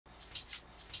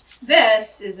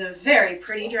This is a very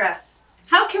pretty dress.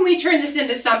 How can we turn this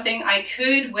into something I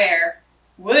could wear,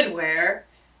 would wear,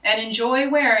 and enjoy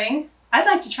wearing? I'd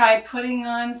like to try putting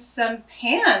on some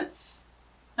pants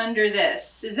under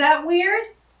this. Is that weird?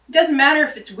 It doesn't matter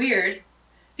if it's weird,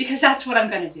 because that's what I'm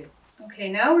going to do.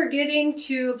 Okay, now we're getting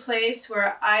to a place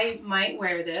where I might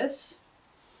wear this.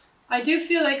 I do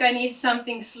feel like I need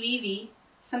something sleevey,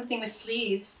 something with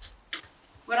sleeves.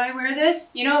 Would I wear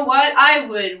this? You know what? I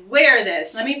would wear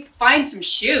this. Let me find some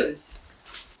shoes.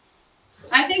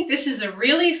 I think this is a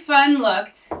really fun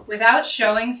look without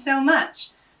showing so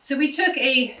much. So we took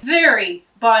a very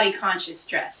body-conscious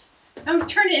dress and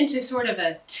turned it into sort of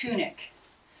a tunic.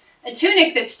 A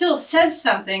tunic that still says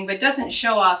something but doesn't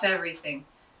show off everything,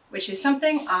 which is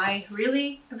something I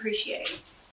really appreciate.